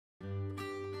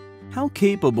How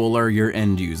capable are your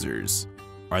end users?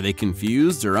 Are they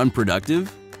confused or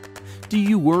unproductive? Do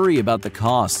you worry about the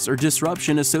costs or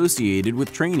disruption associated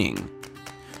with training?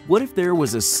 What if there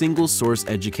was a single source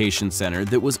education center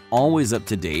that was always up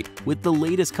to date with the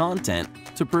latest content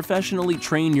to professionally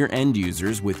train your end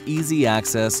users with easy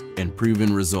access and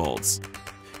proven results?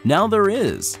 Now there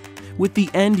is, with the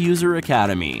End User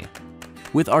Academy.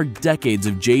 With our decades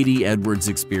of J.D. Edwards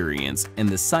experience and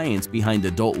the science behind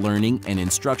adult learning and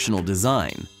instructional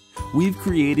design, we've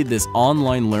created this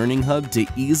online learning hub to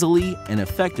easily and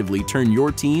effectively turn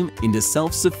your team into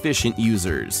self-sufficient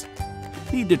users.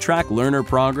 Need to track learner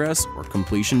progress or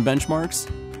completion benchmarks?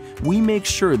 We make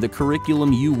sure the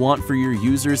curriculum you want for your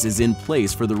users is in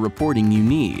place for the reporting you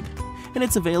need, and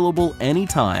it's available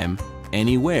anytime,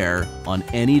 anywhere, on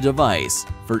any device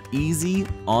for easy,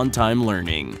 on-time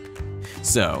learning.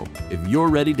 So, if you're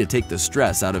ready to take the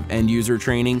stress out of end-user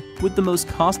training with the most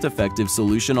cost-effective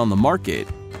solution on the market,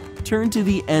 turn to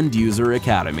the End User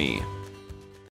Academy.